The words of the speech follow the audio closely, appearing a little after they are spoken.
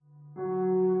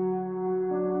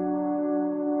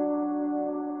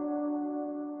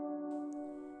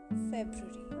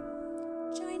February.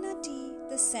 China tea,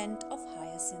 the scent of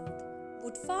hyacinth,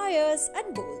 wood fires,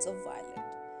 and bowls of violet.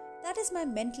 That is my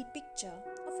mental picture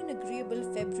of an agreeable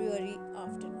February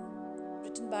afternoon.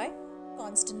 Written by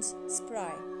Constance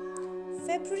Spry.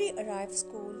 February arrives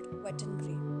cold, wet, and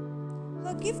grey.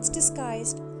 Her gifts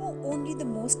disguised for only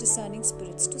the most discerning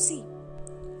spirits to see.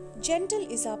 Gentle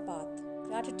is our path.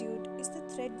 Gratitude is the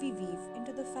thread we weave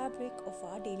into the fabric of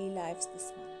our daily lives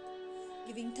this month.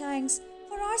 Giving thanks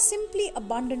for our simply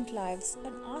abundant lives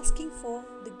and asking for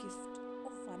the gift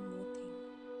of one more thing.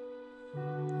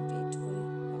 Grateful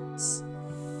hearts.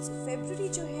 So February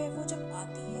जो है वो जब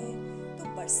आती है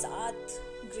तो बरसात,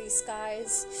 grey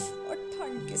skies और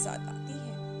ठंड के साथ आती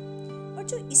है। और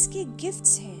जो इसके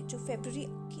गिफ्ट्स हैं, जो फेब्रुअरी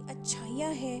की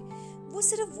अच्छाइयाँ हैं, वो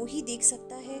सिर्फ वही देख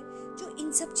सकता है जो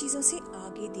इन सब चीज़ों से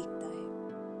आगे देखता है।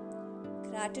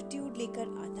 ग्रैटिट्यूड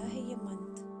लेकर आता है ये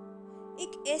मंथ,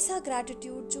 एक ऐसा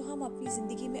ग्रैटिट्यूड जो हम अपनी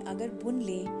ज़िंदगी में अगर बुन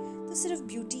लें तो सिर्फ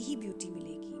ब्यूटी ही ब्यूटी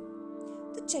मिलेगी।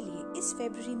 तो चलिए इस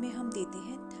फेब्रुअरी में हम देते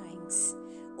हैं थैंक्स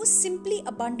उस सिंपली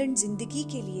अबंडेंट ज़िंदगी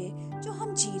के लिए जो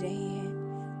हम जी रहे हैं,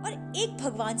 और एक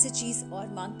भगवान से चीज़ और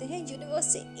मांगते हैं,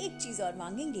 यूनिवर्स से एक चीज़ और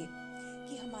मांगेंगे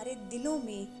कि हमारे दिलों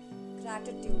में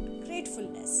ग्रैटिट्यूड,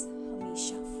 ग्रेटफुलनेस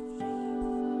हमेशा